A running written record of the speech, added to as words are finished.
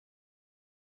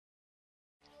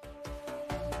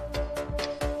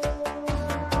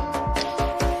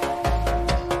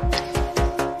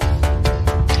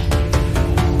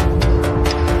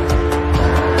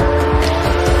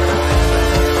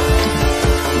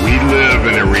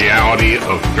reality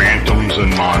of phantoms and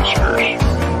monsters.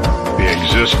 They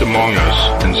exist among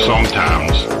us, and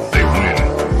sometimes they win.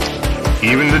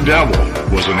 Even the devil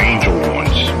was an angel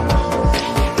once.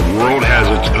 The world has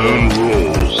its own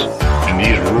rules, and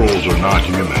these rules are not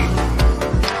human.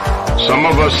 Some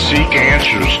of us seek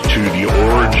answers to the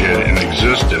origin and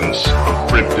existence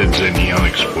of cryptids and the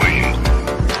unexplained.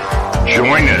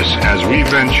 Join us as we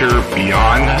venture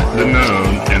beyond the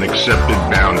known and accepted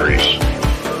boundaries.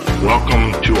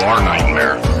 Welcome to our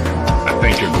nightmare. I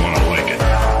think you're going to like it.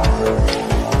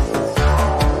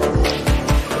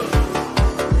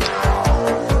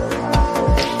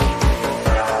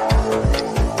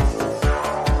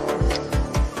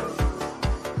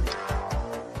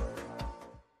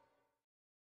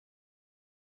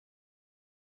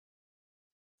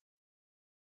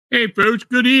 Hey folks,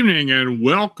 good evening and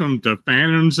welcome to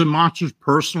Phantoms and Monsters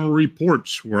Personal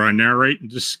Reports, where I narrate and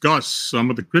discuss some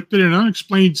of the cryptid and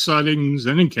unexplained sightings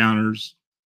and encounters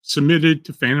submitted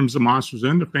to Phantoms and Monsters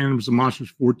and the Phantoms and Monsters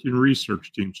 14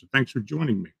 research team. So thanks for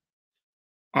joining me.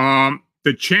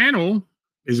 The channel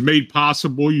is made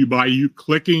possible by you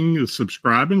clicking the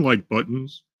subscribe and like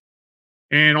buttons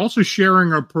and also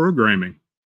sharing our programming.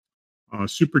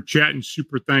 Super chat and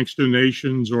super thanks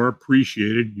donations are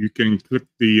appreciated. You can click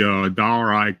the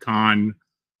dollar icon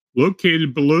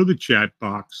located below the chat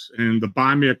box, and the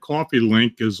Buy Me a Coffee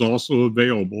link is also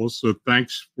available. So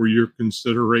thanks for your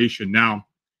consideration. Now,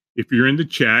 if you're in the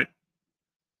chat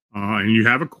and you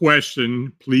have a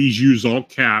question, please use all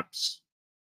caps.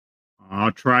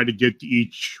 I'll try to get to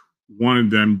each one of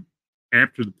them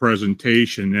after the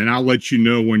presentation, and I'll let you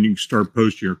know when you can start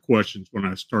posting your questions when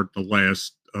I start the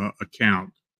last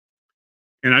account.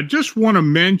 And I just want to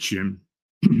mention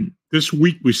this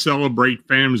week we celebrate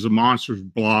Phantoms and Monsters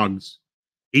blog's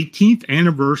 18th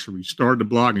anniversary. We started the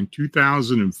blog in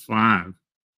 2005,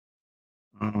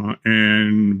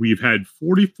 and we've had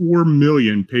 44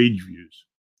 million page views.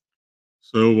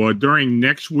 So during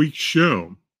next week's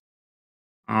show,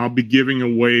 I'll be giving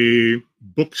away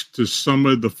books to some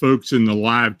of the folks in the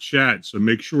live chat. So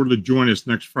make sure to join us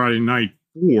next Friday night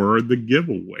for the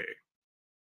giveaway.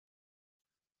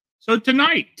 So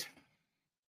tonight,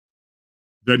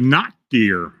 the knot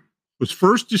deer was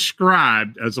first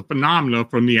described as a phenomenon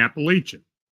from the Appalachian.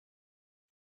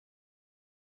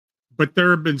 But there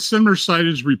have been similar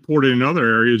sightings reported in other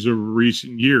areas over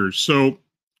recent years. So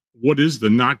what is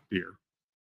the knot deer?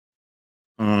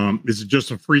 Is it just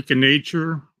a freak of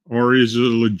nature, or is it a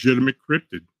legitimate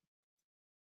cryptid?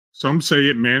 Some say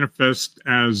it manifests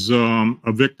as a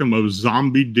victim of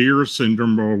zombie deer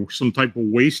syndrome or some type of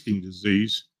wasting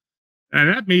disease. And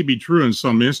that may be true in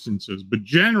some instances, but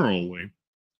generally,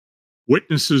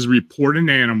 witnesses report an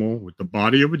animal with the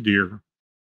body of a deer,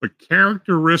 but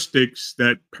characteristics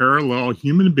that parallel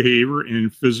human behavior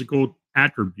and physical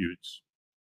attributes.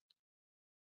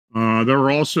 There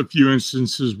are also a few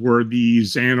instances where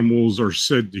these animals are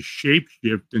said to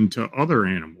shapeshift into other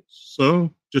animals.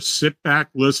 So just sit back,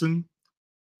 listen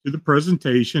to the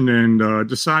presentation, and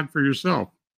decide for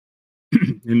yourself.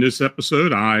 In this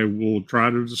episode, I will try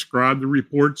to describe the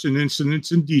reports and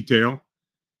incidents in detail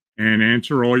and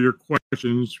answer all your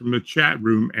questions from the chat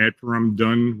room after I'm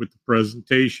done with the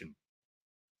presentation.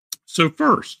 So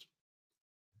first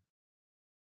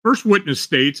witness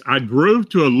states, I drove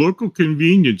to a local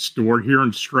convenience store here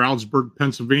in Stroudsburg,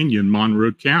 Pennsylvania in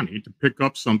Monroe County to pick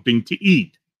up something to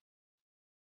eat.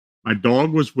 My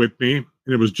dog was with me, and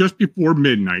it was just before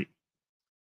midnight.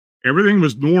 Everything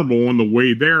was normal on the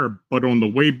way there, but on the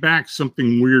way back,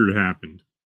 something weird happened.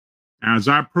 As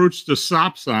I approached the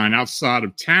stop sign outside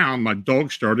of town, my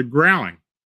dog started growling.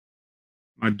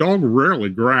 My dog rarely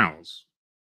growls,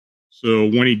 so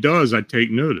when he does, I take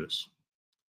notice.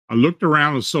 I looked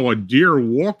around and saw a deer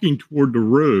walking toward the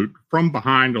road from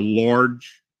behind a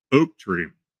large oak tree.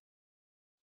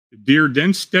 The deer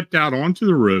then stepped out onto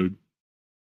the road.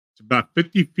 It's about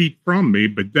 50 feet from me,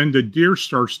 but then the deer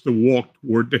starts to walk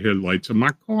toward the headlights of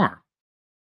my car.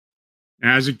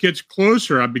 As it gets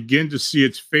closer, I begin to see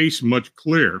its face much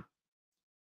clearer.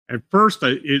 At first,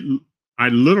 I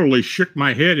literally shook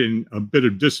my head in a bit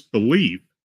of disbelief.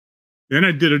 Then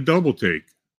I did a double take.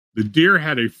 The deer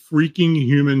had a freaking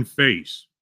human face.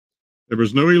 There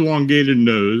was no elongated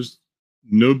nose,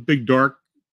 no big dark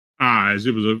eyes.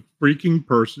 It was a freaking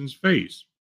person's face.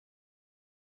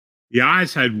 The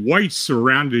eyes had white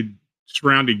surrounding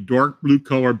dark blue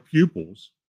colored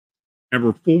pupils and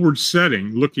were forward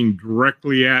setting, looking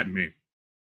directly at me.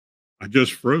 I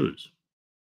just froze.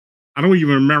 I don't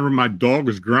even remember my dog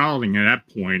was growling at that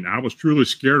point. I was truly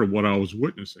scared of what I was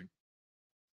witnessing.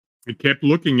 It kept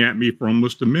looking at me for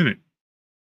almost a minute.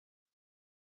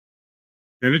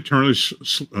 Then it turned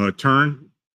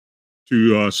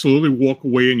to slowly walk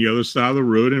away on the other side of the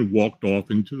road and walked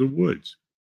off into the woods.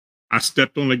 I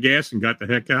stepped on the gas and got the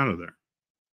heck out of there.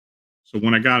 So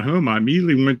when I got home, I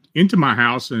immediately went into my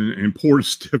house and poured a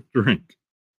stiff drink.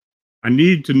 I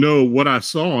needed to know what I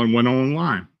saw and went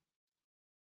online.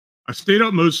 I stayed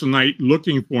up most of the night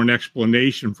looking for an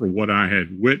explanation for what I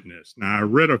had witnessed. Now, I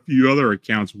read a few other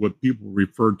accounts of what people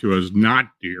referred to as not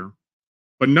deer,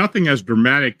 but nothing as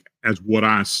dramatic as what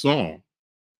I saw.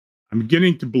 I'm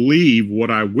beginning to believe what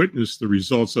I witnessed the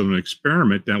results of an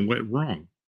experiment that went wrong.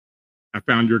 I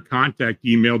found your contact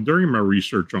email during my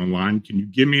research online. Can you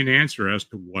give me an answer as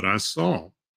to what I saw?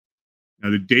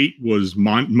 Now, the date was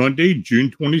Monday, June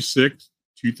 26th,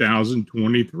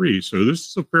 2023. So this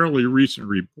is a fairly recent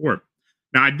report.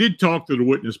 Now, I did talk to the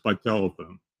witness by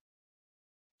telephone.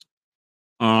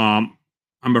 I'm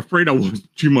afraid I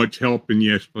wasn't too much help in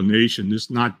the explanation. This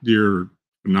not deer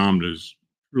phenomenon is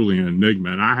truly an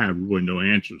enigma, and I have really no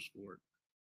answers for it.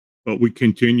 But we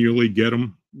continually get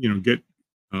them,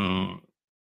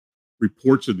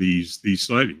 reports of these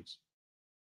sightings.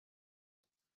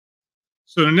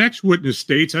 So the next witness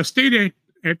states, I stayed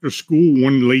after school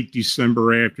one late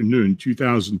December afternoon,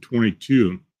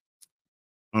 2022,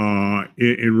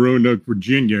 in Roanoke,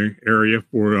 Virginia area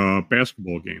for a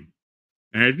basketball game.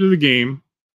 After the game,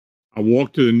 I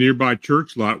walked to the nearby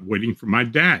church lot waiting for my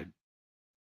dad.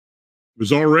 It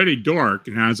was already dark,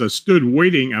 and as I stood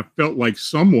waiting, I felt like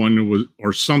someone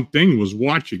or something was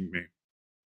watching me.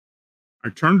 I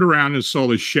turned around and saw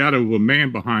the shadow of a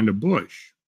man behind a bush.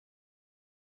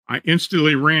 I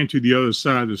instantly ran to the other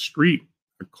side of the street.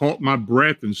 I caught my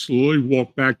breath and slowly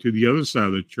walked back to the other side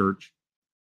of the church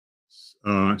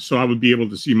so I would be able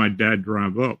to see my dad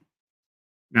drive up.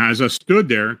 Now, as I stood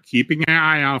there, keeping an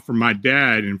eye out for my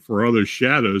dad and for other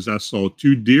shadows, I saw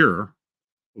two deer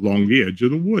along the edge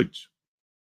of the woods.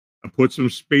 I put some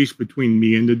space between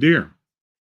me and the deer.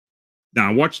 Now,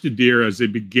 I watched the deer as they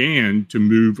began to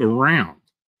move around.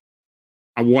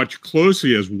 I watched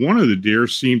closely as one of the deer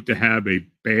seemed to have a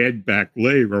bad back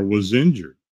leg or was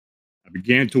injured. I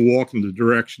began to walk in the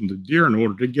direction of the deer in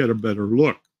order to get a better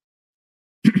look.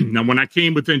 Now, when I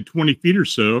came within 20 feet or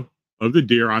so of the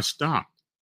deer, I stopped.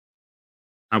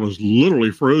 I was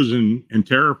literally frozen and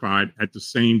terrified at the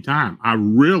same time. I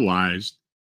realized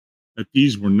that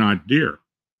these were not deer.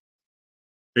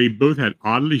 They both had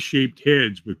oddly shaped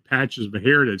heads with patches of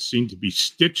hair that seemed to be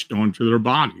stitched onto their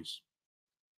bodies.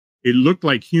 It looked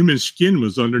like human skin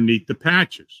was underneath the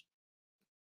patches.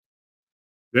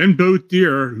 Then both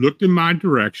deer looked in my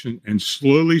direction and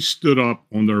slowly stood up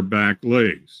on their back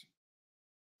legs.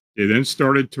 They then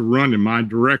started to run in my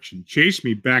direction, chased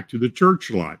me back to the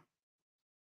church lot.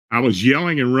 I was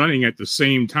yelling and running at the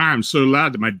same time so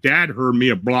loud that my dad heard me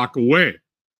a block away.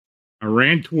 I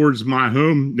ran towards my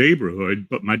home neighborhood,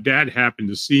 but my dad happened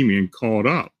to see me and called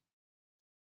up.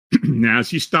 Now, as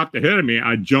he stopped ahead of me,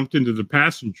 I jumped into the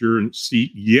passenger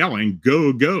seat yelling,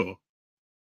 "Go, go."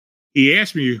 He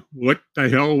asked me what the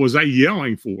hell was I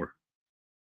yelling for.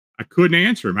 I couldn't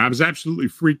answer him. I was absolutely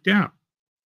freaked out.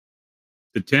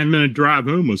 The 10-minute drive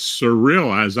home was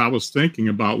surreal as I was thinking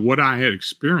about what I had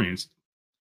experienced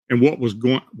and what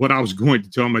I was going to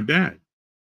tell my dad.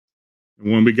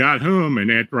 And when we got home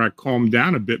and after I calmed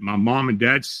down a bit, my mom and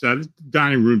dad sat at the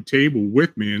dining room table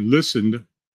with me and listened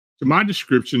to my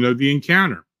description of the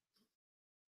encounter.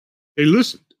 They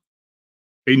listened.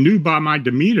 They knew by my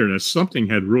demeanor that something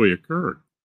had really occurred.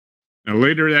 Now,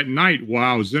 later that night,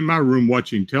 while I was in my room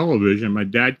watching television, my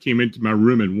dad came into my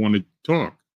room and wanted to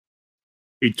talk.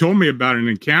 He told me about an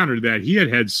encounter that he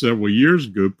had had several years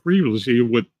ago previously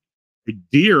with a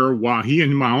deer while he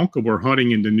and my uncle were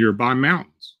hunting in the nearby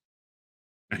mountains.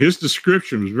 Now, his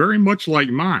description was very much like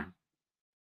mine.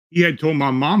 He had told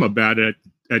my mom about it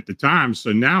at the time,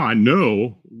 so now I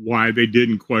know why they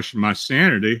didn't question my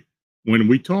sanity when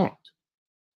we talked.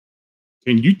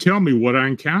 Can you tell me what I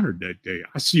encountered that day?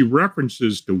 I see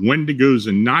references to wendigos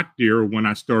and not deer when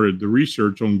I started the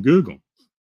research on Google.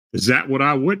 Is that what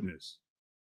I witnessed?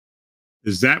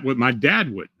 Is that what my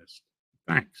dad witnessed?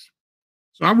 Thanks.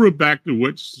 So I wrote back to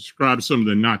witness, described some of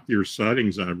the not deer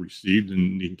sightings I received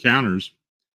and the encounters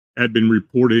had been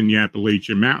reported in the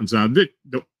Appalachian Mountains. Now,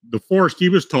 the forest he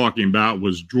was talking about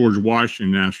was George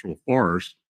Washington National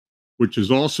Forest, which is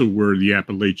also where the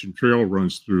Appalachian Trail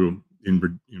runs through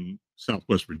in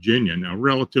Southwest Virginia, now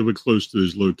relatively close to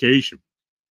this location.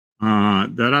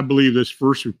 That I believe this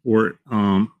first report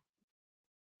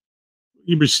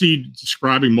he received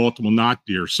describing multiple not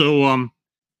deer. So,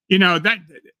 that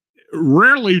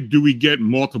rarely do we get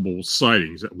multiple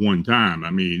sightings at one time.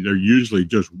 I mean, they're usually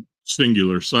just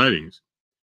singular sightings.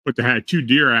 But to have two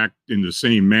deer act in the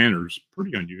same manner is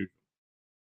pretty unusual.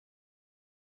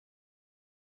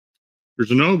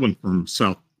 There's another one from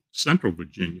South Central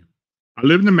Virginia. I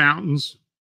live in the mountains.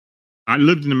 I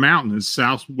lived in the mountains,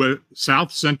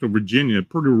 South Central Virginia, a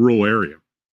pretty rural area.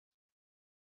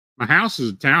 My house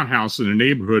is a townhouse in a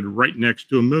neighborhood right next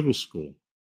to a middle school.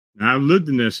 Now, I've lived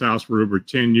in this house for over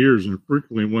 10 years and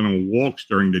frequently went on walks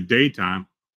during the daytime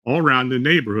all around the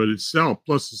neighborhood itself,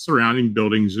 plus the surrounding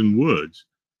buildings and woods.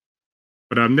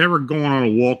 But I've never gone on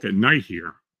a walk at night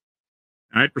here.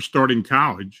 After starting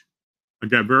college, I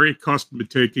got very accustomed to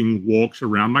taking walks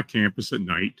around my campus at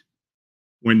night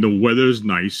when the weather is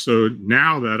nice. So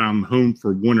now that I'm home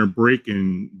for winter break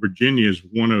and Virginia is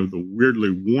one of the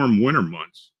weirdly warm winter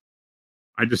months,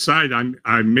 I decided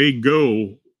I may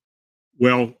go.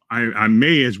 Well, I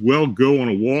may as well go on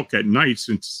a walk at night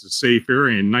since it's a safe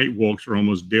area and night walks are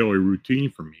almost daily routine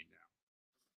for me now.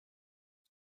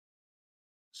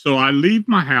 So I leave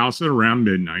my house at around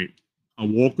midnight. I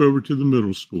walk over to the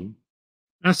middle school.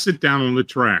 I sit down on the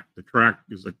track. The track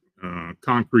is a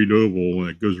concrete oval and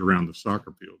it goes around the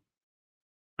soccer field.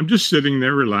 I'm just sitting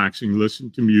there relaxing,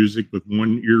 listening to music with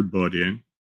one earbud in.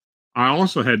 I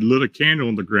also had lit a candle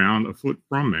on the ground a foot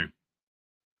from me,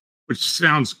 which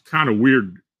sounds kind of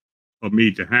weird of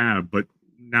me to have, but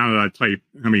now that I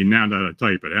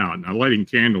type it out, now lighting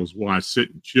candles while I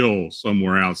sit and chill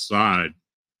somewhere outside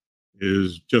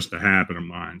is just a habit of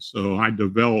mine. So I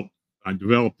developed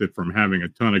it from having a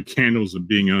ton of candles and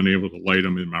being unable to light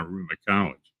them in my room at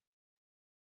college.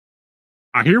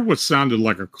 I hear what sounded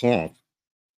like a cough.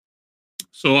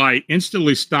 So I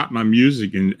instantly stop my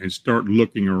music and start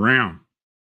looking around.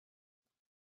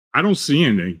 I don't see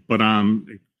anything, but I'm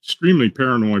an extremely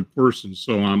paranoid person,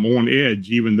 so I'm on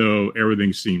edge even though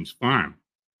everything seems fine.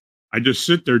 I just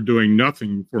sit there doing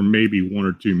nothing for maybe 1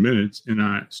 or 2 minutes, and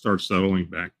I start settling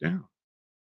back down.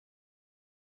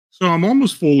 So I'm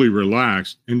almost fully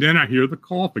relaxed, and then I hear the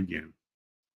cough again.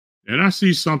 And I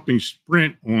see something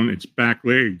sprint on its back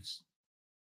legs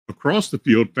across the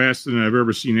field faster than I've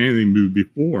ever seen anything move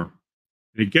before.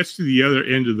 And it gets to the other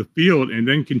end of the field and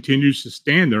then continues to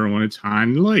stand there on its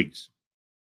hind legs.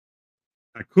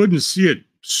 I couldn't see it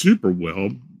super well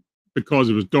because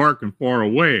it was dark and far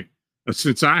away.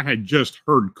 Since I had just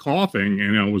heard coughing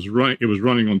and it was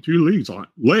running on two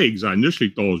legs, I initially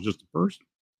thought it was just a person.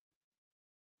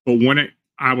 But when it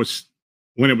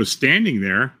was standing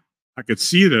there, I could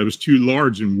see that it was too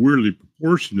large and weirdly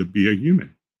proportioned to be a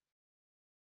human.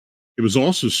 It was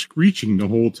also screeching the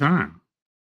whole time,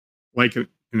 like an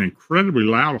incredibly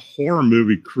loud horror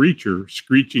movie creature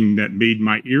screeching that made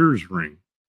my ears ring.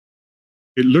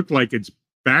 It looked like its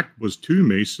back was to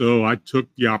me, so I took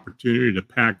the opportunity to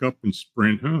pack up and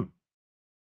sprint home.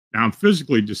 Now, I'm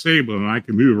physically disabled and I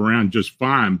can move around just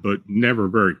fine, but never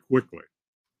very quickly.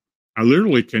 I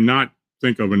literally cannot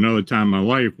think of another time in my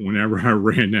life whenever I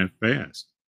ran that fast.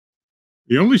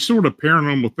 The only sort of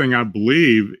paranormal thing I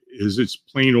believe is it's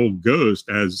plain old ghost.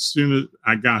 As soon as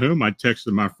I got home, I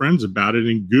texted my friends about it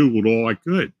and Googled all I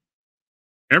could.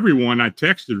 Everyone I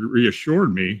texted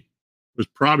reassured me it was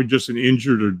probably just an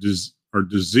injured or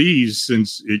disease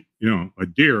since it, a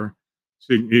deer.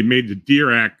 So it made the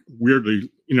deer act weirdly,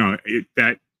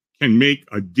 that can make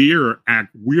a deer act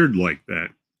weird like that.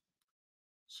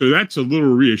 So that's a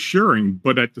little reassuring,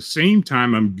 but at the same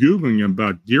time, I'm Googling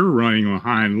about deer running on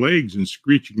hind legs and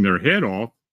screeching their head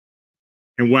off.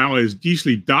 And while it's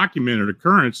decently documented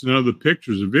occurrence, none of the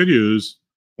pictures or videos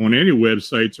on any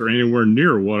websites are anywhere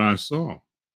near what I saw.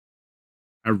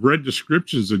 I've read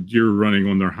descriptions of deer running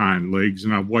on their hind legs,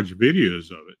 and I've watched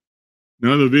videos of it.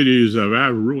 None of the videos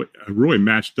I've really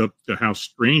matched up to how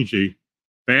strangely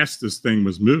fast this thing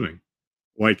was moving,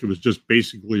 like it was just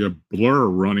basically a blur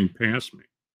running past me.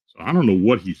 So I don't know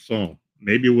what he saw.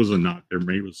 Maybe it was a knot there.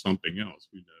 Maybe it was something else.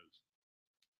 Who knows?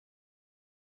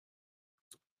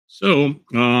 So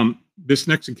this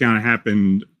next encounter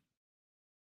happened.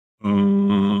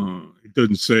 It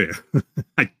doesn't say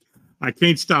it. I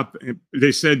can't stop.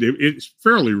 They said it's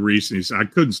fairly recent. So I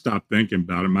couldn't stop thinking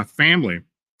about it. My family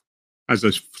has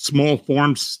a small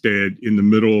farmstead in the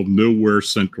middle of nowhere,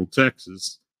 Central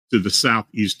Texas, to the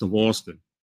southeast of Austin.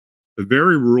 The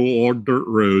very rural, all dirt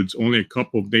roads, only a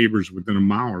couple of neighbors within a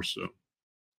mile or so.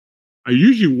 I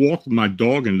usually walk with my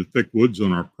dog in the thick woods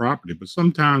on our property, but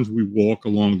sometimes we walk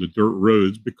along the dirt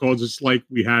roads because it's like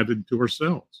we have it to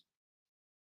ourselves.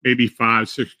 Maybe 5,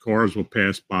 6 cars will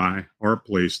pass by our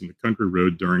place in the country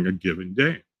road during a given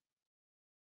day.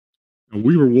 And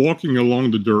we were walking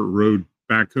along the dirt road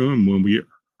back home when we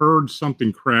heard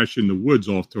something crash in the woods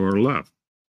off to our left.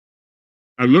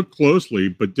 I looked closely,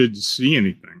 but didn't see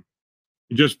anything.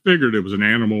 You just figured it was an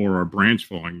animal or a branch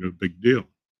falling, no big deal.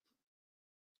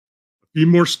 A few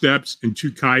more steps, and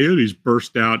two coyotes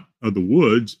burst out of the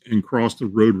woods and crossed the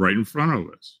road right in front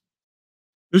of us.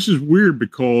 This is weird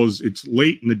because it's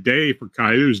late in the day for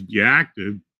coyotes to be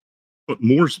active, but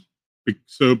more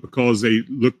so because they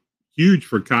look huge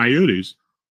for coyotes,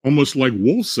 almost like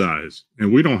wolf size,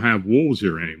 and we don't have wolves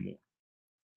here anymore.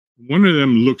 One of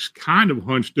them looks kind of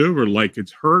hunched over like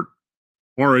it's hurt,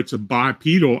 or it's a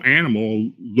bipedal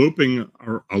animal loping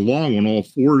along on all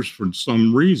fours for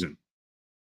some reason.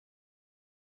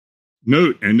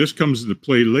 Note, and this comes into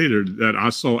play later, that I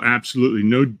saw absolutely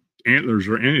no antlers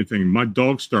or anything. My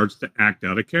dog starts to act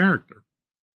out of character.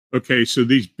 Okay, so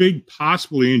these big,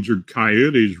 possibly injured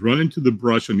coyotes run into the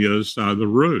brush on the other side of the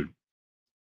road.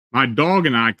 My dog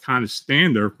and I kind of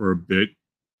stand there for a bit,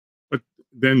 but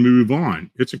then move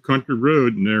on. It's a country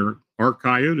road and there are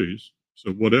coyotes,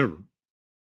 so whatever.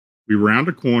 We round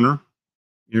a corner.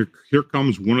 Here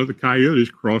comes one of the coyotes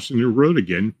crossing the road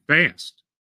again, fast.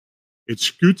 It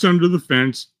scoots under the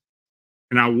fence,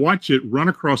 and I watch it run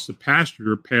across the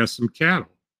pasture past some cattle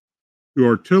who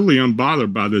are totally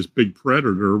unbothered by this big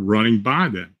predator running by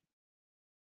them.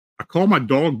 I call my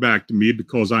dog back to me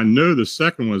because I know the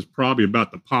second one is probably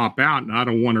about to pop out, and I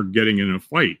don't want her getting in a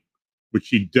fight, which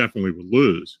she definitely would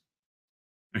lose.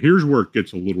 Now, here's where it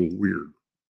gets a little weird.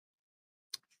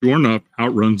 Sure enough,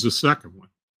 out runs the second one.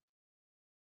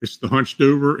 It's the hunched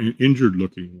over and injured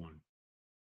looking one.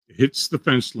 It hits the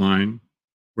fence line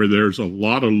where there's a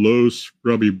lot of low,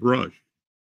 scrubby brush.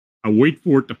 I wait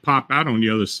for it to pop out on the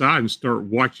other side and start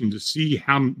watching to see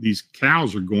how these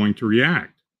cows are going to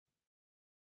react.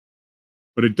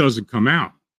 But it doesn't come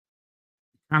out.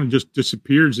 It kind of just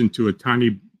disappears into a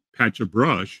tiny patch of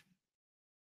brush,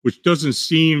 which doesn't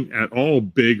seem at all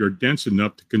big or dense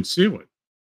enough to conceal it.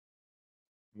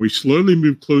 We slowly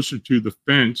move closer to the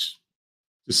fence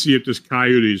to see if this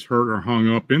coyote is hurt or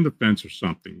hung up in the fence or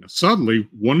something. Now, suddenly,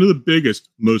 one of the biggest,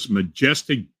 most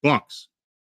majestic bucks,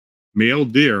 male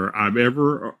deer I've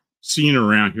ever seen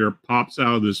around here, pops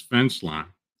out of this fence line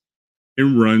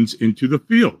and runs into the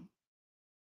field.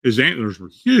 His antlers were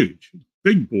huge,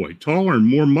 big boy, taller and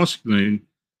more muscular than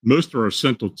most of our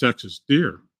Central Texas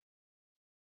deer.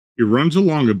 He runs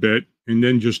along a bit and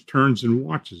then just turns and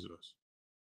watches us.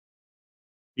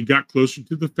 He got closer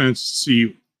to the fence to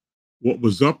see what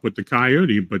was up with the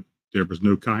coyote, but there was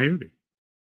no coyote.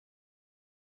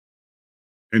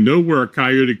 And nowhere a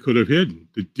coyote could have hidden.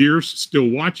 The deer's still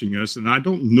watching us, and I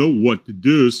don't know what to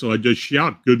do, so I just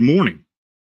shout, "Good morning,"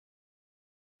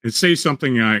 and say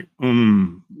something like,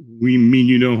 "We mean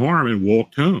you no harm," and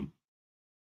walked home.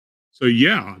 So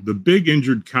yeah, the big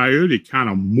injured coyote kind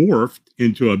of morphed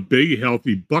into a big,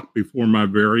 healthy buck before my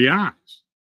very eyes.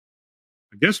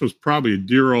 I guess it was probably a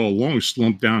deer all along,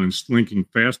 slumped down and slinking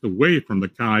fast away from the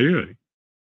coyote.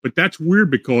 But that's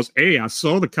weird because A, I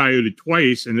saw the coyote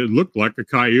twice and it looked like a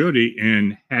coyote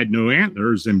and had no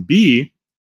antlers. And B,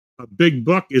 a big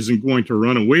buck isn't going to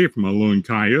run away from a lone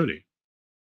coyote.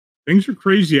 Things are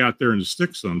crazy out there in the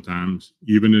sticks sometimes,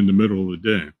 even in the middle of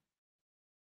the day.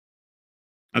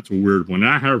 That's a weird one.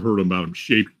 I have heard about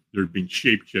them there being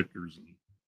shapeshifters.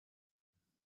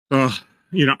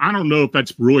 I don't know if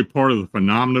that's really part of the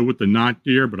phenomena with the night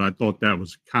deer, but I thought that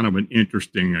was kind of an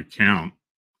interesting account.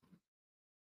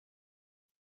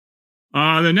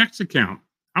 The next account.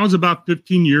 I was about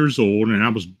 15 years old and I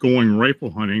was going rifle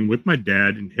hunting with my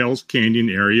dad in Hell's Canyon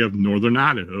area of northern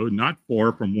Idaho, not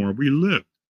far from where we lived.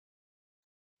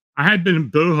 I had been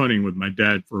bow hunting with my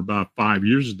dad for about 5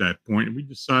 years at that point, and we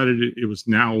decided it was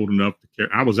now old enough to carry.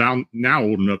 I was now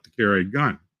old enough to carry a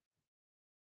gun.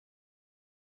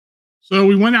 So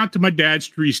we went out to my dad's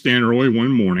tree stand early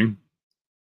one morning.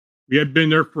 We had been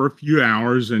there for a few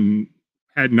hours and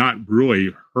had not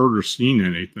really heard or seen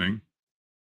anything.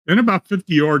 Then about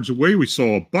 50 yards away, we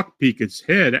saw a buck peek its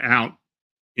head out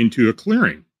into a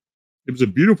clearing. It was a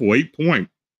beautiful 8-point.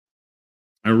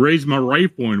 I raised my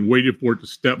rifle and waited for it to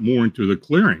step more into the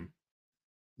clearing.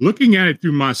 Looking at it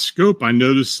through my scope, I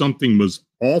noticed something was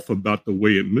off about the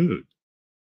way it moved.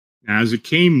 As it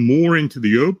came more into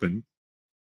the open,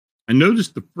 I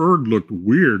noticed the fur looked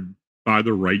weird by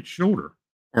the right shoulder,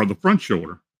 or the front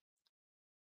shoulder.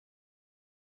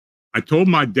 I told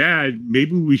my dad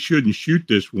maybe we shouldn't shoot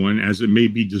this one as it may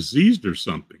be diseased or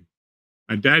something.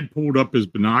 My dad pulled up his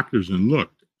binoculars and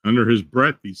looked. Under his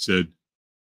breath, he said,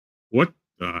 "What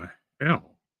the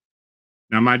hell?"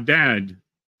 Now, my dad,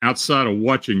 outside of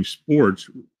watching sports,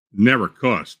 never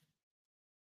cussed.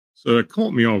 So it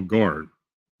caught me off guard.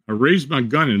 I raised my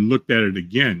gun and looked at it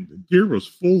again. The deer was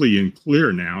fully in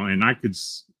clear now, and I could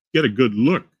get a good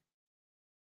look.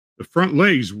 The front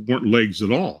legs weren't legs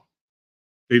at all.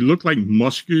 They looked like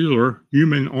muscular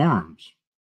human arms,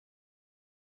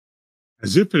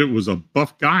 as if it was a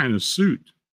buff guy in a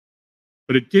suit.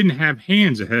 But it didn't have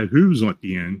hands, it had hooves at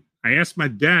the end. I asked my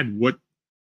dad what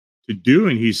to do,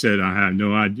 and he said, I have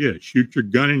no idea. Shoot your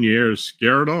gun in the air,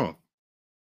 scare it off.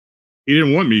 He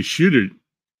didn't want me to shoot it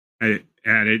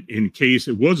at it in case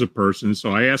it was a person.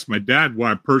 So I asked my dad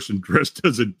why a person dressed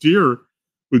as a deer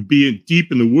would be deep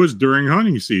in the woods during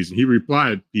hunting season. He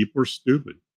replied, people are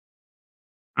stupid.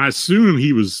 I assumed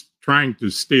he was trying to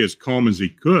stay as calm as he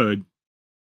could.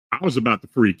 I was about to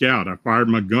freak out. I fired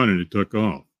my gun and it took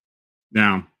off.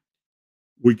 Now,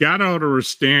 we got out of our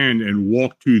stand and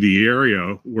walked to the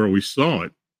area where we saw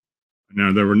it.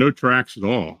 Now, there were no tracks at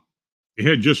all. It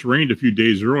had just rained a few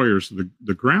days earlier, so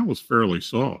the ground was fairly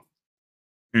soft.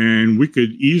 And we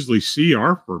could easily see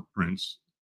our footprints.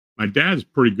 My dad's a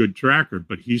pretty good tracker,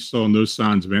 but he saw no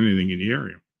signs of anything in the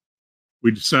area. We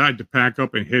decided to pack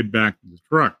up and head back to the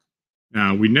truck.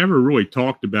 Now, we never really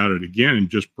talked about it again and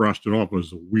just brushed it off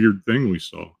as a weird thing we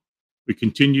saw. We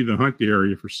continued to hunt the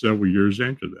area for several years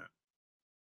after that.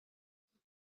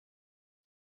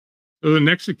 So the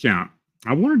next account,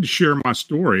 I wanted to share my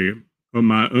story of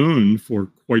my own for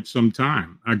quite some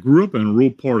time. I grew up in a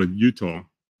rural part of Utah.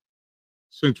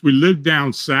 Since we lived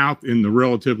down south in the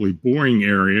relatively boring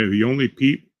area, the only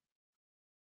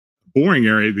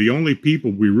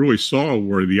people we really saw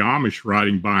were the Amish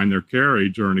riding by in their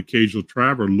carriage or an occasional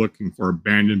traveler looking for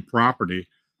abandoned property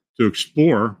to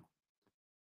explore.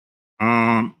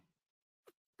 There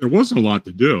wasn't a lot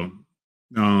to do.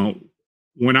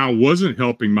 When I wasn't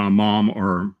helping my mom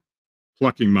or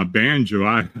plucking my banjo,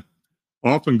 I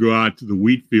often go out to the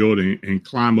wheat field and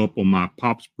climb up on my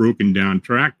pop's broken down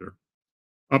tractor.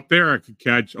 Up there, I could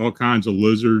catch all kinds of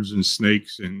lizards and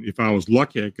snakes, and if I was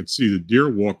lucky, I could see the deer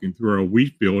walking through our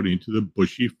wheat field into the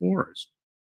bushy forest.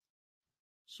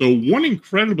 So one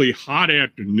incredibly hot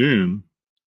afternoon,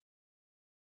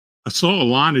 I saw a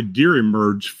line of deer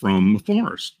emerge from the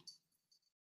forest.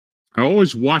 I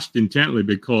always watched intently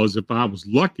because if I was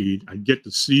lucky, I'd get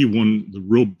to see one of the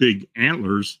real big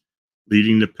antlers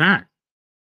leading the pack.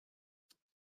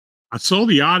 I saw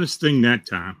the oddest thing that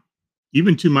time.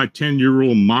 Even to my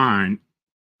 10-year-old mind,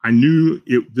 I knew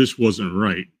this wasn't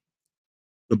right.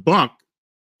 The buck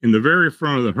in the very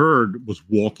front of the herd was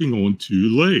walking on two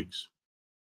legs.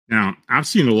 Now, I've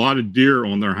seen a lot of deer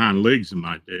on their hind legs in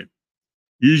my day,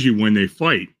 usually when they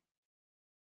fight.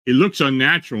 It looks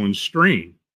unnatural and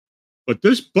strange, but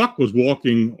this buck was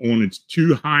walking on its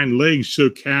two hind legs so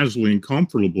casually and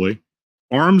comfortably,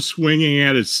 arms swinging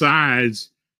at its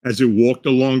sides as it walked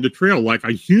along the trail like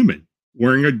a human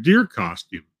wearing a deer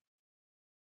costume.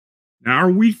 Now,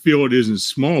 our wheat field isn't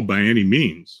small by any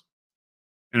means,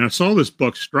 and I saw this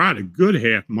buck stride a good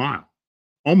half mile,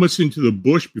 almost into the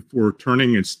bush before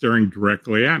turning and staring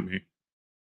directly at me.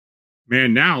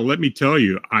 Man, now let me tell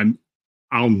you, I've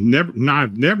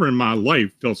never in my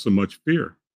life felt so much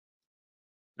fear.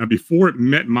 Now, before it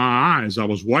met my eyes, I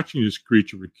was watching this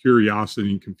creature with curiosity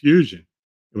and confusion.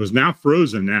 It was now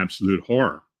frozen in absolute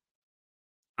horror.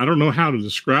 I don't know how to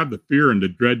describe the fear and the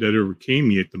dread that overcame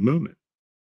me at the moment.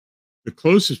 The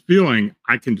closest feeling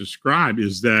I can describe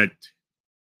is that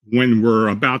when you're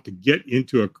about to get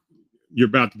into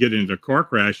a car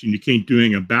crash and you can't do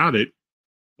anything about it,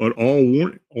 but all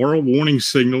warning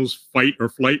signals, fight or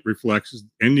flight reflexes,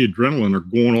 and the adrenaline are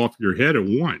going off your head at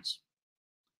once.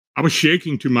 I was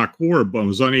shaking to my core, but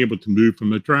was unable to move from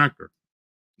the tractor.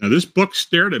 Now, this buck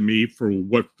stared at me for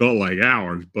what felt like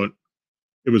hours, but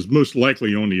it was most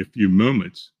likely only a few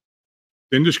moments.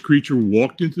 Then this creature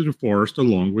walked into the forest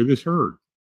along with his herd.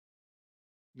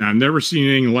 Now, I've never seen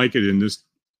anything like it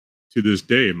to this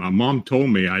day. My mom told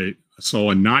me I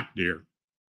saw a knot deer,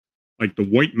 like the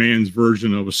white man's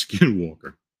version of a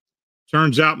skinwalker.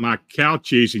 Turns out my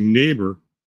cow-chasing neighbor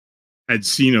had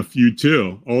seen a few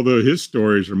too, although his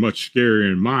stories are much scarier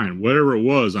than mine. Whatever it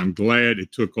was, I'm glad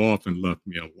it took off and left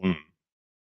me alone.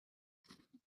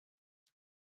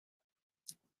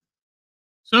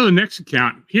 So the next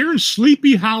account, here in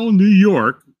Sleepy Hollow, New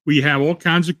York, we have all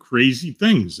kinds of crazy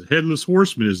things. The Headless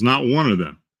Horseman is not one of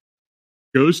them.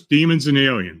 Ghosts, demons, and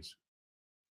aliens.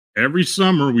 Every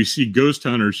summer we see ghost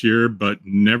hunters here, but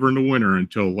never in the winter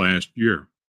until last year.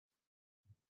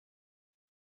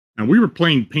 Now, we were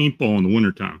playing paintball in the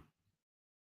wintertime.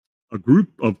 A group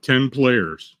of 10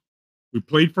 players. We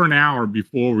played for an hour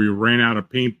before we ran out of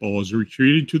paintballs and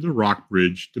retreated to the rock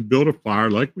bridge to build a fire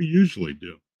like we usually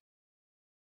do.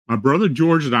 My brother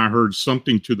George and I heard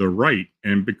something to the right,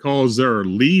 and because there are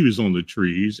leaves on the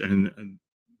trees and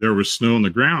there was snow on the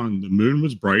ground, the moon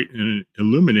was bright and it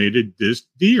illuminated this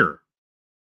deer.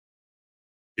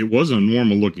 It wasn't a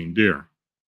normal looking deer.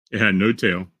 It had no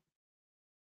tail,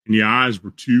 and the eyes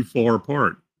were too far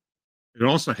apart. It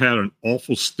also had an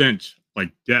awful stench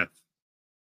like death.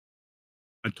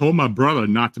 I told my brother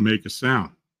not to make a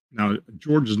sound. Now,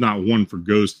 George is not one for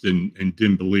ghosts and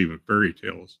didn't believe in fairy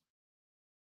tales.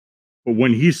 But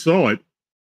when he saw it,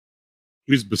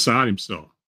 he was beside himself.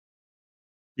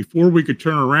 Before we could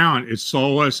turn around, it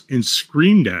saw us and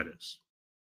screamed at us.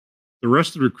 The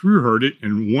rest of the crew heard it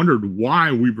and wondered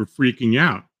why we were freaking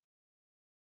out.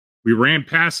 We ran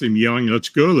past him yelling, let's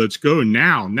go,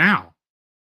 now, now.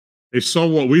 They saw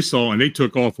what we saw and they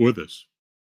took off with us.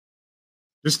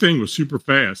 This thing was super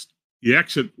fast. The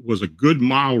exit was a good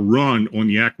mile run on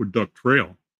the Aqueduct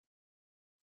Trail.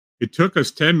 It took us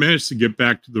 10 minutes to get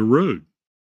back to the road.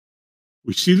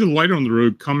 We see the light on the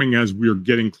road coming as we were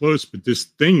getting close, but this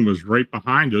thing was right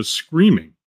behind us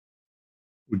screaming.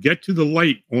 We get to the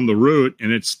light on the road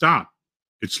and it stopped.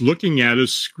 It's looking at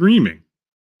us screaming.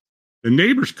 The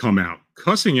neighbors come out,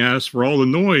 cussing at us for all the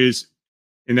noise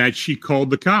and that she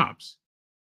called the cops.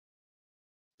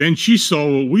 Then she saw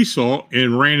what we saw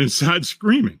and ran inside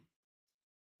screaming.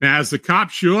 Now, as the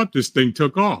cops show up, this thing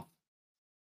took off.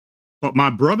 But my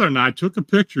brother and I took a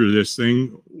picture of this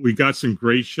thing. We got some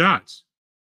great shots.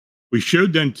 We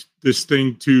showed them this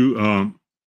thing to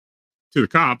the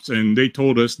cops, and they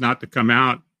told us not to come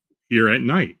out here at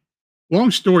night. Long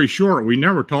story short, we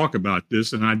never talk about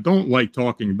this, and I don't like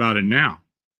talking about it now.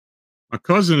 My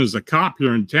cousin is a cop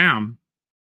here in town.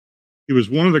 He was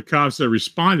one of the cops that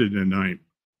responded at night.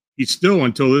 He still,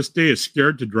 until this day, is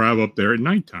scared to drive up there at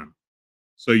nighttime.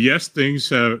 So yes,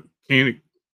 things you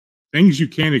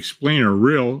can't explain are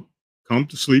real. Come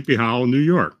to Sleepy Hollow, New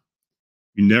York.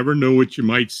 You never know what you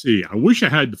might see. I wish I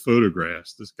had the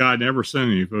photographs. This guy never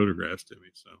sent any photographs to me,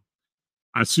 so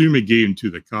I assume he gave them to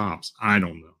the cops. I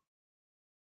don't know.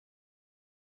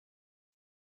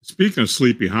 Speaking of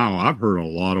Sleepy Hollow, I've heard a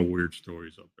lot of weird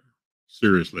stories up there.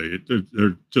 Seriously,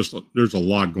 there's a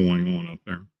lot going on up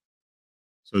there.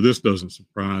 So this doesn't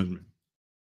surprise me.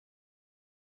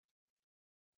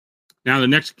 Now, the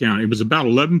next account, it was about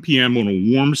 11 p.m. on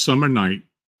a warm summer night,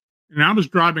 and I was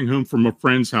driving home from a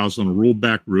friend's house on a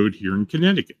rollback road here in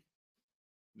Connecticut.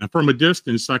 Now, from a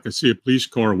distance, I could see a police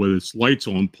car with its lights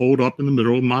on pulled up in the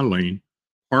middle of my lane,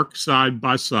 parked side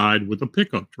by side with a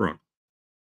pickup truck.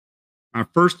 My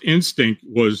first instinct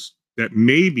was that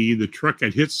maybe the truck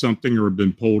had hit something or had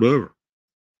been pulled over.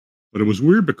 But it was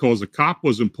weird because the cop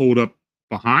wasn't pulled up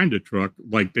behind the truck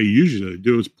like they usually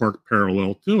do, it's parked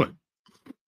parallel to it.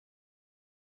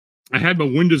 I had my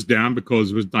windows down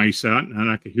because it was nice out,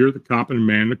 and I could hear the cop and the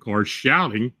man in the car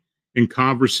shouting in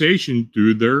conversation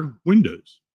through their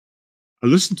windows. I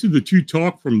listened to the two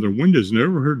talk from their windows and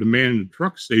overheard the man in the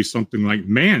truck say something like,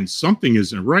 "Man, something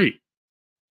isn't right.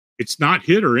 It's not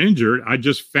hit or injured. I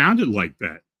just found it like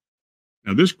that."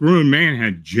 Now, this grown man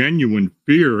had genuine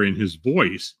fear in his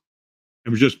voice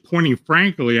and was just pointing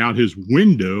frankly out his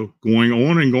window, going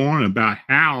on and on about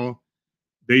how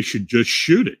they should just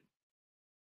shoot it.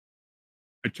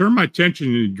 I turned my attention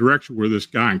in the direction where this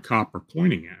guy and cop are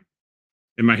pointing at,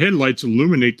 and my headlights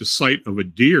illuminate the sight of a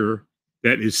deer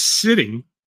that is sitting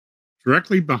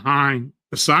directly beside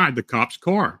the cop's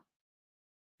car.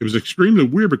 It was extremely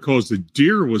weird because the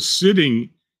deer was sitting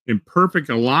in perfect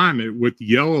alignment with the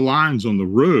yellow lines on the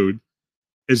road,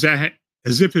 as if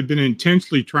it had been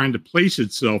intentionally trying to place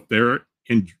itself there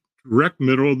in direct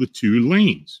middle of the two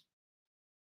lanes.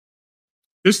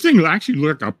 This thing actually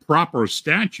looked like a proper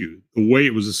statue, the way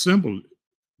it was assembled,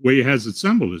 the way it has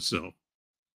assembled itself.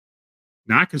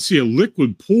 Now I could see a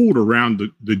liquid pooled around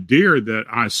the deer that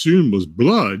I assumed was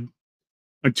blood,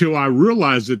 until I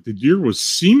realized that the deer was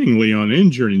seemingly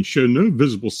uninjured and showed no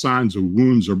visible signs of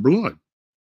wounds or blood.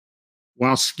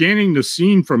 While scanning the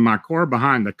scene from my car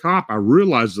behind the cop, I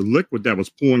realized the liquid that was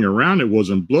pooling around it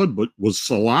wasn't blood, but was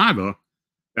saliva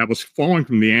that was falling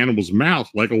from the animal's mouth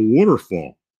like a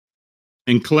waterfall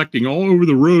and collecting all over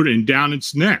the road and down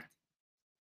its neck.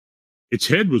 Its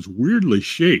head was weirdly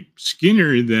shaped,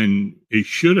 skinnier than it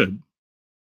should have,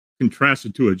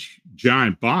 contrasted to its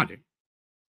giant body.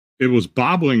 It was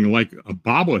bobbling like a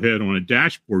bobblehead on a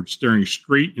dashboard, staring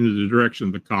straight into the direction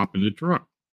of the cop in the truck.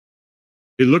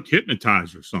 It looked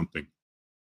hypnotized or something.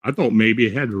 I thought maybe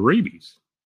it had rabies.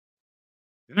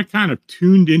 Then I kind of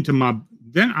tuned into my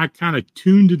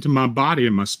body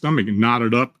and my stomach and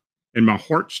knotted up, and my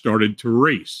heart started to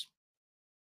race.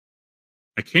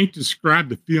 I can't describe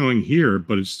the feeling here,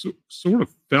 but it sort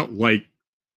of felt like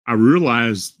I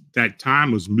realized that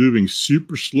time was moving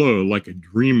super slow, like a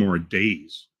dream or a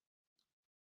daze.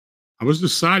 I was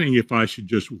deciding if I should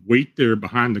just wait there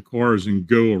behind the cars and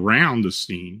go around the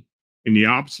scene, in the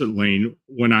opposite lane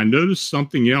when I noticed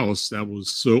something else that was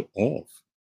so off.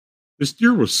 This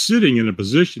deer was sitting in a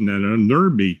position that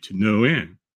unnerved me to no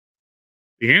end.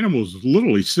 The animal was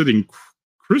literally sitting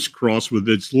crisscross with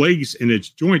its legs and its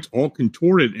joints all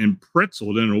contorted and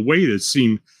pretzeled in a way that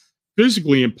seemed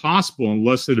physically impossible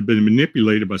unless it had been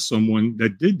manipulated by someone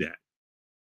that did that.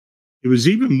 It was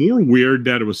even more weird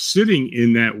that it was sitting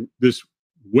in this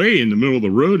way in the middle of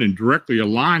the road and directly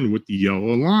aligned with the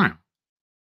yellow line.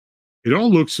 It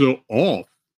all looked so off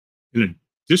in a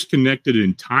disconnected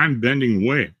and time-bending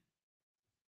way.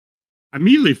 I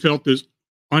immediately felt this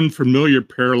unfamiliar,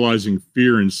 paralyzing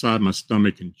fear inside my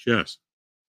stomach and chest.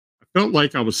 I felt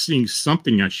like I was seeing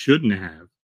something I shouldn't have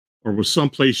or was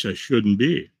someplace I shouldn't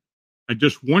be. I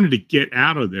just wanted to get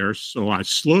out of there, so I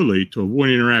slowly, to avoid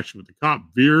interaction with the cop,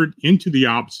 veered into the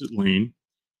opposite lane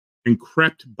and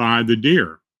crept by the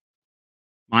deer.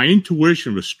 My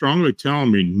intuition was strongly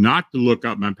telling me not to look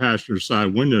out my passenger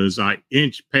side window as I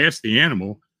inched past the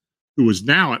animal, who was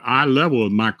now at eye level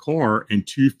with my car and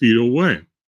 2 feet away.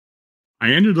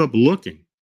 I ended up looking,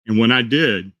 and when I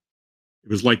did, it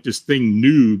was like this thing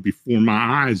knew before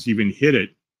my eyes even hit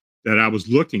it that I was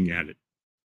looking at it.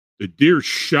 The deer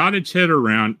shot its head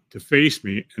around to face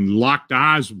me and locked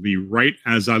eyes with me right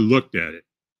as I looked at it.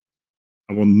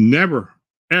 I will never,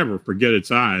 ever forget its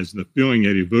eyes and the feeling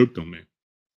it evoked on me.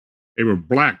 They were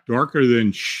black, darker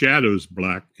than shadows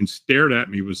black, and stared at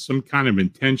me with some kind of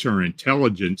intention or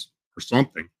intelligence or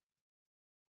something.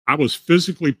 I was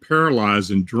physically paralyzed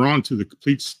and drawn to the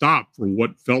complete stop for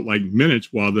what felt like minutes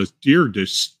while this deer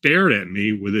just stared at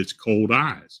me with its cold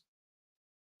eyes.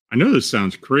 I know this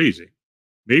sounds crazy.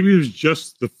 Maybe it was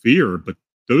just the fear, but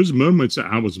those moments that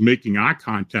I was making eye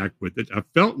contact with it, I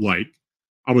felt like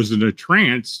I was in a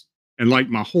trance and like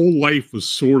my whole life was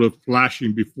sort of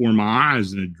flashing before my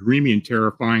eyes in a dreamy and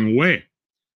terrifying way.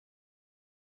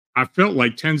 I felt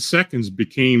like 10 seconds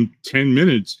became 10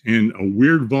 minutes and a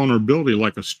weird vulnerability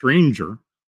like a stranger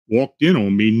walked in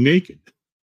on me naked.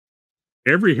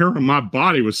 Every hair on my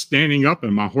body was standing up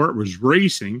and my heart was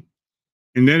racing,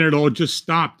 and then it all just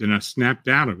stopped and I snapped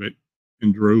out of it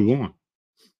and drove on.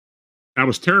 I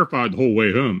was terrified the whole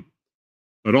way home,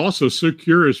 but also so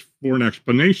curious for an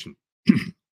explanation.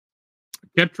 I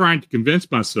kept trying to convince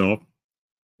myself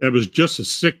that it was just a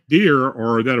sick deer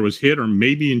or that it was hit or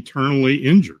maybe internally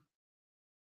injured.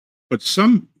 But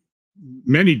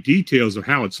many details of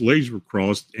how its legs were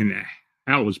crossed and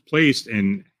how it was placed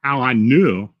and how it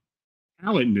knew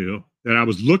that I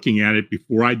was looking at it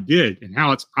before I did and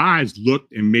how its eyes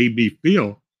looked and made me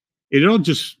feel, it all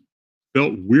just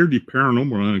felt weirdly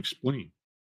paranormal and unexplained.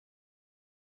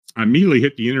 I immediately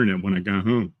hit the internet when I got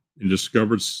home and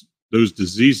discovered those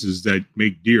diseases that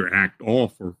make deer act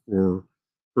off, or for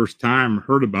first time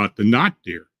heard about the not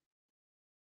deer.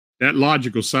 That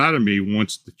logical side of me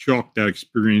wants to chalk that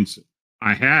experience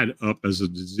I had up as a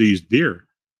diseased deer.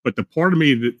 But the part of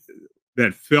me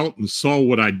that felt and saw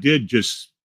what I did just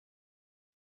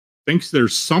thinks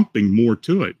there's something more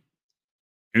to it.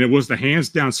 And it was the hands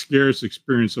down scariest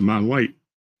experience of my life.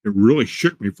 It really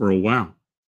shook me for a while.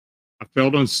 I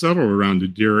felt unsettled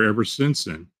around deer ever since.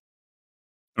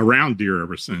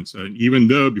 Even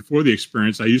though before the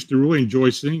experience, I used to really enjoy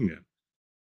seeing them.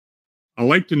 I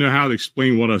like to know how to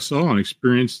explain what I saw and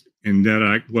experienced and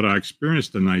what I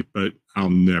experienced tonight, but I'll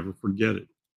never forget it.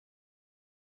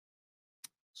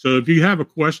 So if you have a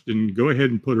question, go ahead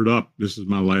and put it up. This is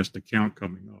my last account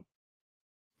coming up.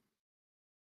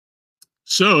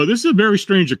 So this is a very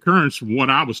strange occurrence from what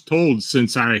I was told,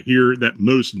 since I hear that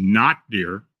most not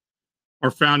deer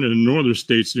are found in the northern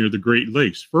states near the Great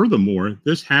Lakes. Furthermore,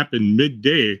 this happened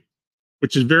midday,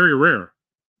 which is very rare.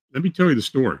 Let me tell you the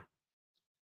story.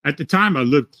 At the time, I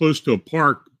lived close to a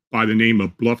park by the name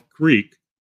of Bluff Creek,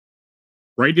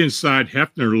 right inside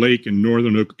Hefner Lake in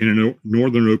northern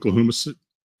Oklahoma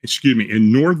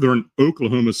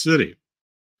City.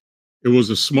 It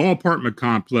was a small apartment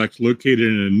complex located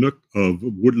in a nook of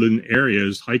woodland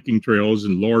areas, hiking trails,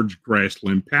 and large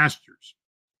grassland pastures.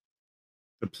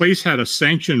 The place had a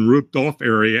sanctioned roped-off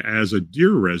area as a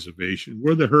deer reservation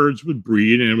where the herds would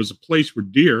breed, and it was a place where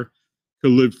deer could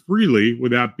live freely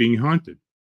without being hunted.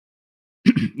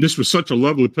 This was such a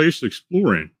lovely place to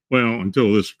explore in, well,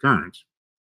 until this occurrence.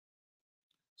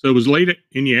 So it was late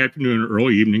in the afternoon or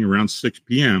early evening, around 6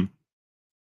 p.m.,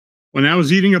 when I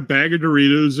was eating a bag of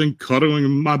Doritos and cuddling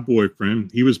with my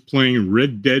boyfriend. He was playing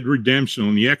Red Dead Redemption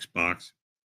on the Xbox.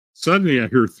 Suddenly, I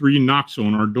heard 3 knocks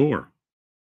on our door.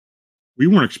 We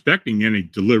weren't expecting any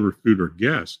delivered food or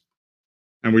guests,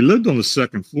 and we lived on the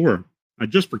 2nd floor.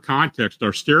 Just for context,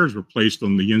 our stairs were placed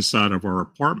on the inside of our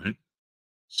apartment,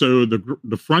 so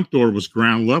the front door was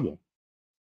ground level.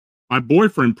 My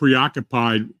boyfriend,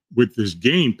 preoccupied with this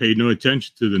game, paid no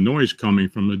attention to the noise coming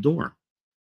from the door.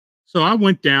 So I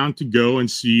went down to go and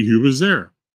see who was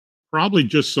there. Probably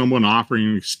just someone offering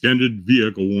an extended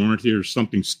vehicle warranty or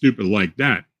something stupid like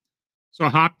that. So I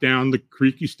hopped down the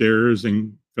creaky stairs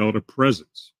and felt a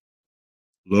presence.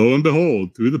 Lo and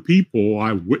behold, through the peephole,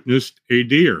 I witnessed a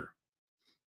deer.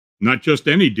 Not just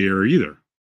any deer either.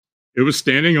 It was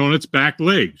standing on its back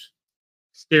legs,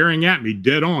 staring at me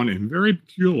dead on and very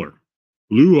peculiar.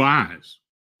 Blue eyes.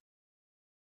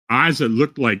 Eyes that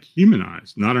looked like human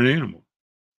eyes, not an animal.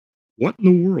 What in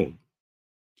the world?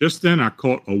 Just then I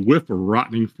caught a whiff of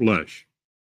rotting flesh.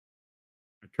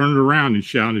 I turned around and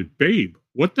shouted, "Babe,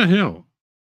 what the hell?"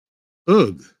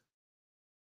 Ugh.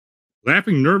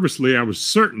 Laughing nervously, I was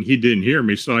certain he didn't hear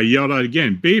me, so I yelled out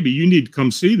again, "Baby, you need to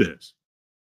come see this."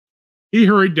 He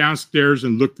hurried downstairs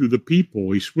and looked through the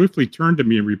peephole. He swiftly turned to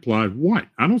me and replied, "What?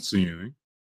 I don't see anything."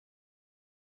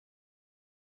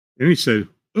 And he said,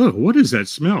 "Ugh, what is that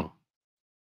smell?"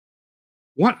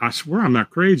 "What? I swear I'm not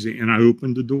crazy." And I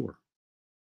opened the door.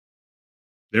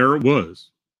 There it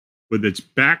was, with its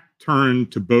back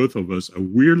turned to both of us, a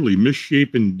weirdly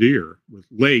misshapen deer with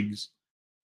legs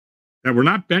that were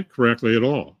not bent correctly at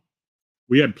all.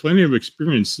 We had plenty of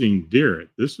experience seeing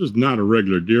deer. This was not a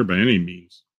regular deer by any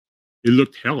means. It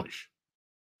looked hellish.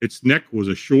 Its neck was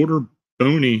a shorter,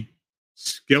 bony,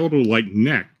 skeletal-like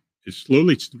neck. It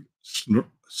slowly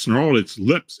snarled its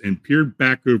lips and peered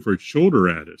back over its shoulder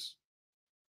at us.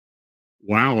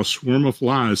 Wow, a swarm of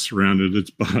flies surrounded its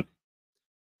body.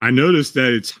 I noticed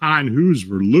that its hind hooves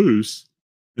were loose,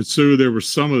 and so there were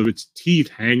some of its teeth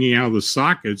hanging out of the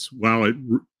sockets while it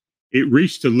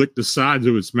reached to lick the sides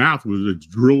of its mouth with its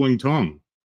drooling tongue.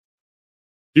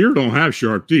 Deer don't have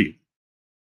sharp teeth.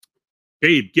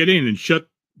 "Babe, get in and shut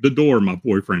the door," my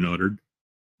boyfriend uttered.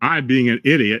 I, being an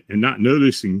idiot and not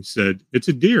noticing, said, "It's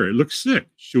a deer. It looks sick.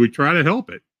 Should we try to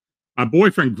help it?" My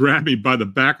boyfriend grabbed me by the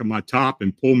back of my top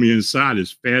and pulled me inside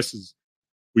as fast as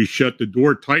we shut the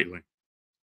door tightly.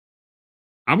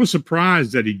 I was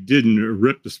surprised that he didn't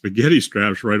rip the spaghetti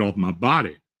straps right off my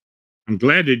body. I'm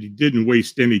glad that he didn't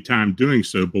waste any time doing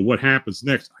so, but what happens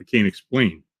next, I can't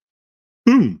explain.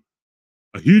 Boom!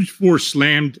 A huge force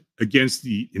slammed against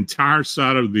the entire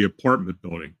side of the apartment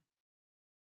building.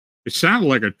 It sounded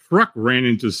like a truck ran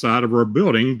into the side of our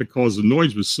building because the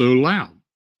noise was so loud.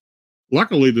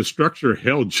 Luckily, the structure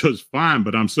held just fine,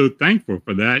 but I'm so thankful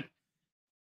for that.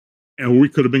 And we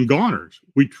could have been goners.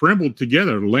 We trembled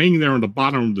together, laying there on the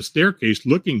bottom of the staircase,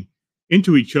 looking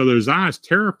into each other's eyes,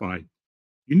 terrified.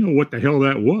 "You know what the hell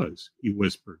that was?" he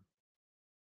whispered.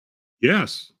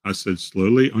 "Yes," I said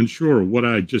slowly, unsure of what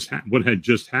had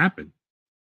just happened.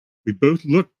 We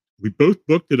both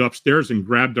booked it upstairs and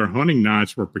grabbed our hunting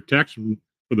knives for protection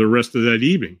for the rest of that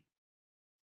evening.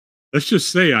 Let's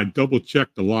just say I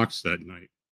double-checked the locks that night.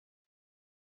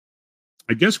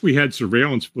 I guess we had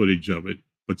surveillance footage of it,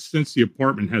 but since the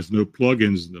apartment has no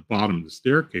plug-ins at the bottom of the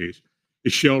staircase,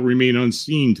 it shall remain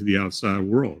unseen to the outside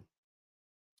world.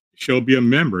 It shall be a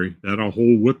memory that I'll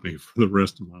hold with me for the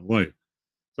rest of my life.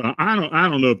 So I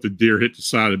don't know if the deer hit the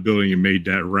side of the building and made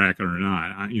that racket or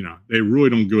not. They really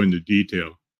don't go into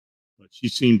detail, but she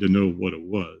seemed to know what it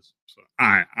was. So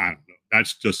I don't know.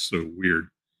 That's just so weird.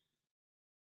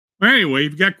 Well, anyway,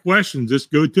 if you got questions,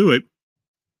 just go to it.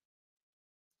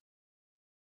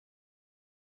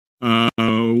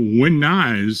 Win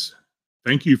Nyes,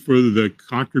 thank you for the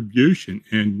contribution.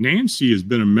 And Nancy has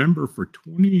been a member for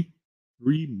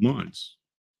 23 months.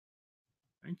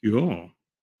 Thank you all.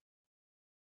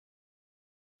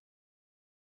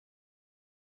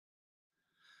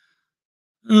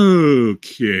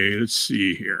 Okay, let's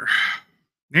see here.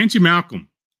 Nancy Malcolm,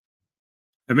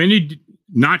 have any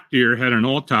not deer had an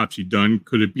autopsy done?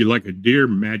 Could it be like a deer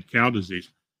mad cow disease?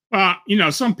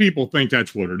 Some people think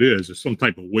that's what it is. It's some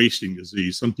type of wasting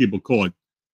disease. Some people call it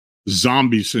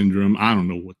zombie syndrome. I don't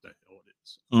know what the hell it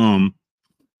is.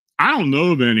 I don't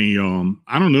know of any.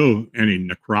 I don't know any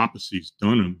necropsies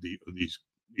done of these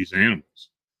animals.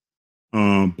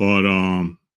 Yeah,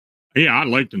 I'd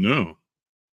like to know.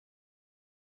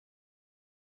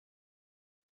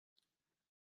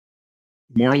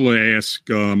 Marla asks,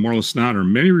 Marla Snyder,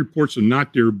 many reports of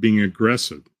not deer being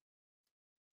aggressive.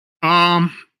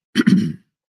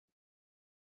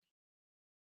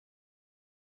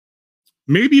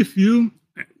 Maybe a few.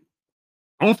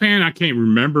 Offhand, I can't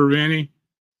remember any.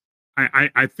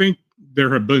 I think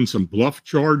there have been some bluff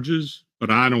charges, but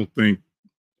I don't think.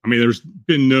 There's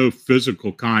been no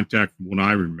physical contact from what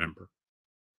I remember.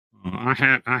 I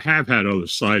have had other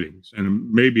sightings,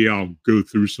 and maybe I'll go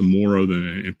through some more of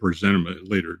them and present them at a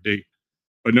later date.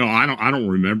 But no, I don't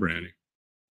remember any.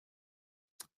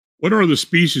 What are the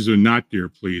species of not deer,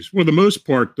 please? For the most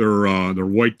part, they're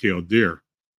white-tailed deer.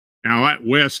 Now, out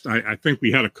west, I think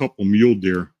we had a couple mule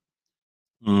deer,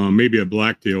 maybe a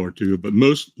blacktail or two, but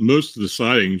most of the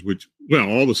sightings,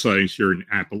 all the sightings here in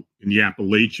the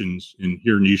Appalachians and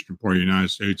here in the eastern part of the United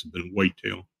States have been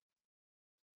whitetail.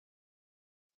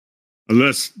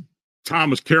 Unless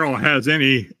Thomas Carroll has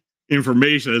any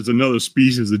information as another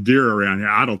species of deer around here.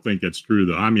 I don't think that's true,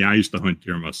 though. I mean, I used to hunt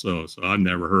deer myself, so I've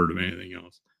never heard of anything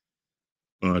else.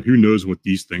 But who knows what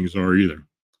these things are either.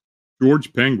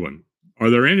 George Penguin. Are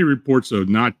there any reports of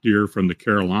not deer from the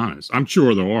Carolinas? I'm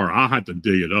sure there are. I'll have to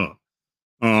dig it up.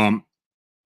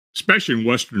 Especially in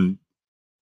western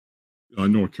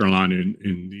North Carolina,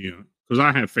 because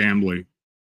I have family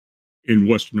in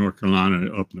western North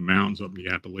Carolina, up in the mountains, up in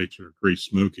the Appalachian or Great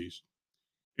Smokies.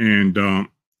 And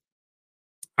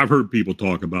I've heard people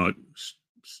talk about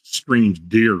strange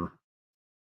deer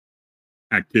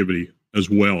activity as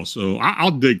well. So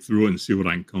I'll dig through it and see what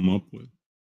I can come up with.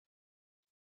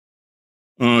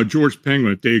 George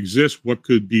Penguin, if they exist, what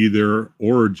could be their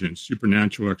origin?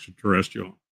 Supernatural,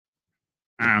 extraterrestrial?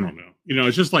 I don't know.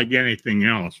 It's just like anything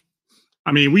else.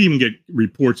 I mean, we even get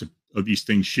reports of these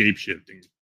things shape-shifting.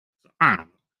 I don't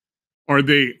know. Are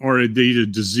they the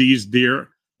diseased deer?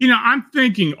 I'm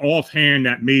thinking offhand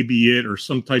that may be it or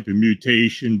some type of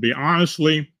mutation. But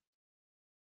honestly,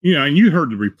 and you heard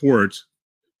the reports,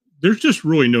 there's just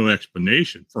really no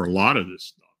explanation for a lot of this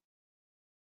stuff.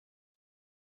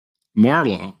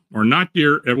 Marla, are not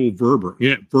deer ever verbal?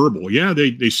 Yeah, verbal. Yeah,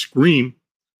 they scream.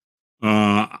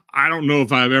 I don't know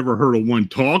if I've ever heard of one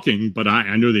talking, but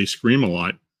I know they scream a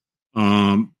lot.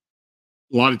 A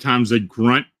lot of times they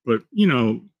grunt, but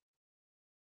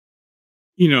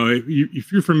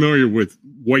if you're familiar with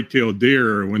white-tailed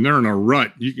deer, when they're in a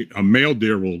rut, a male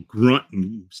deer will grunt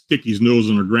and stick his nose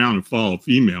on the ground and follow a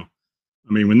female.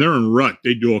 I mean, when they're in rut,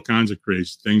 they do all kinds of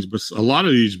crazy things, but a lot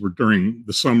of these were during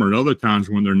the summer and other times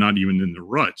when they're not even in the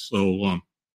rut. So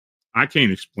I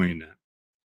can't explain that.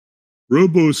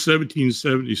 Robo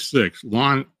 1776,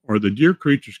 Lon, are the deer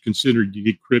creatures considered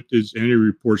unique cryptids? Any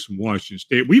reports from Washington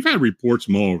State? We've had reports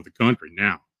from all over the country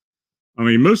now. I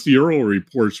mean, most of the earlier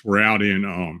reports were out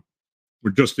were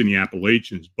just in the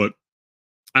Appalachians, but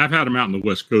I've had them out on the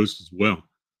West Coast as well.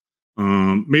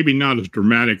 Maybe not as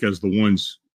dramatic as the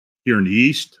ones here in the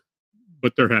East,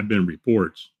 but there have been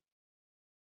reports.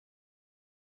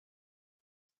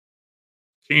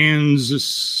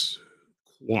 Kansas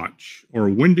Quatch, or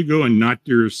Wendigo and not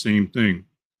deer, same thing.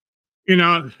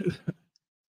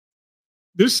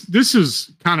 This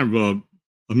is kind of a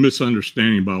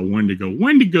misunderstanding about Wendigo.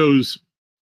 Wendigos,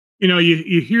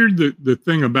 you hear the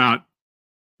thing about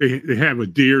they have a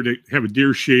deer, they have a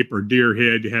deer shape or deer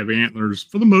head, they have antlers.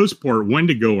 For the most part,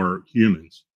 Wendigo are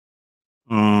humans.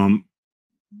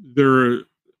 They're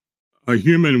a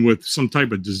human with some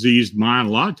type of diseased mind.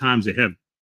 A lot of times they have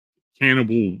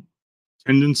cannibal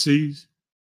tendencies.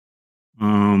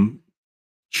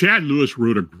 Chad Lewis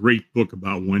wrote a great book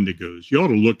about Wendigos. You ought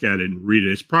to look at it and read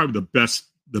it. It's probably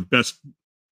the best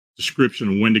description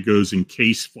of Wendigos in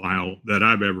case file that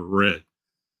I've ever read.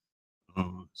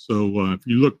 So if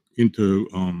you look into,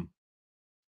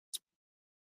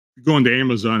 you go into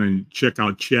Amazon and check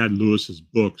out Chad Lewis's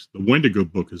books. The Wendigo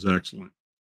book is excellent.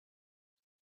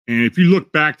 And if you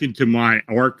look back into my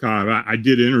archive, I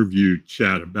did interview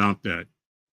Chad about that.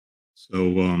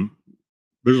 So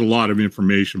there's a lot of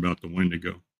information about the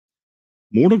Wendigo.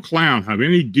 Mortal Clown, have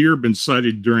any deer been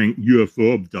sighted during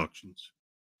UFO abductions?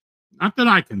 Not that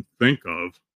I can think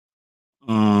of.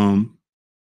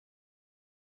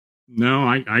 No,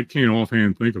 I can't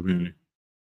offhand think of any.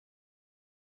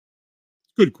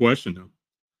 Good question, though.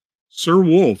 Sir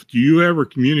Wolf, do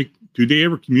they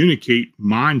ever communicate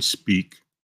mind speak?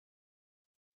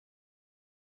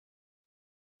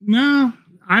 No,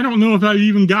 I don't know if I've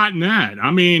even gotten that.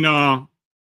 I mean,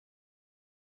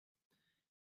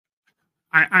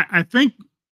 I think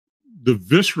the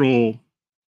visceral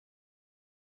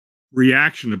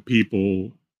reaction of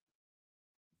people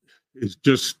is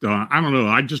just, I don't know.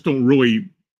 I just don't really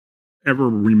ever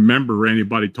remember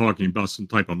anybody talking about some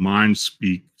type of mind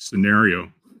speak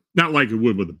scenario. Not like it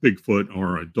would with a Bigfoot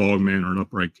or a dogman or an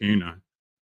upright canine.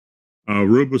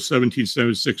 Robo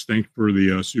 1776, thanks for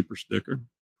the super sticker.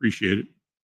 Appreciate it.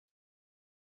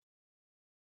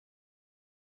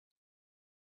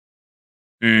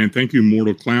 And thank you,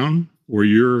 Mortal Clown, for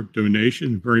your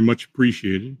donation. Very much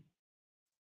appreciated.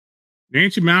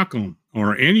 Nancy Malcolm,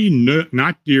 are any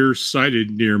not deer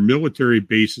sighted near military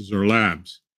bases or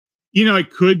labs?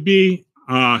 It could be.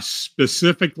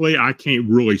 Specifically, I can't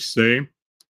really say.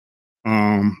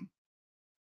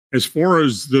 As far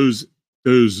as those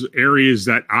those areas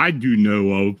that I do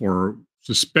know of or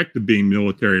suspect of being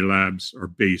military labs or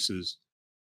bases,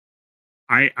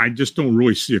 I just don't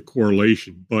really see a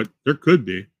correlation, but there could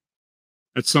be.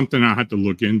 That's something I have to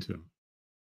look into.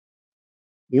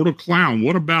 Mortal Clown,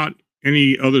 what about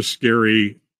any other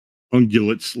scary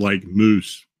ungulates like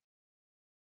moose?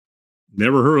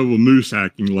 Never heard of a moose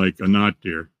acting like a not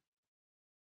deer.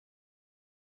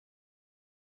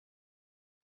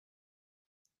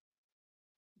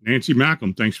 Nancy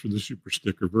Malcolm, thanks for the super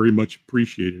sticker. Very much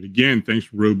appreciated. Again, thanks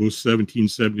for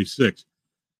Robo1776.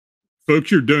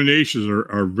 Folks, your donations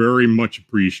are very much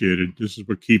appreciated. This is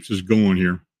what keeps us going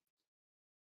here.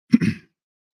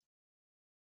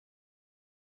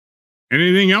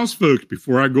 Anything else, folks,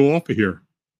 before I go off of here?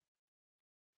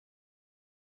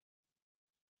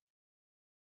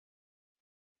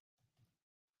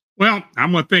 Well,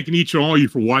 I'm going to thank each and all of you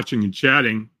for watching and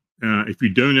chatting. If you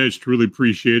donate, it's truly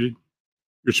appreciated.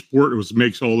 Your support is what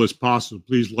makes all this possible.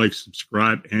 Please like,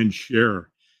 subscribe, and share.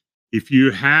 If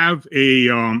you have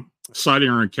a sighting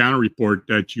or encounter report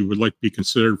that you would like to be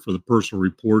considered for the personal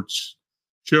reports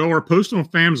show or post on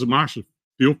Fams and Monsters,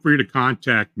 feel free to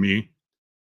contact me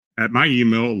at my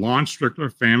email,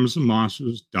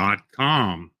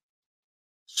 lonstrickler@famsandmonsters.com.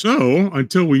 So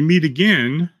until we meet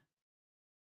again,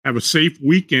 have a safe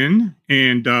weekend.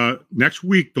 And next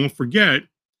week, don't forget,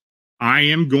 I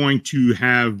am going to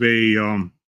have a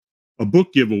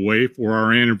book giveaway for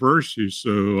our anniversary.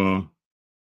 So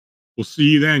we'll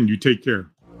see you then. You take care.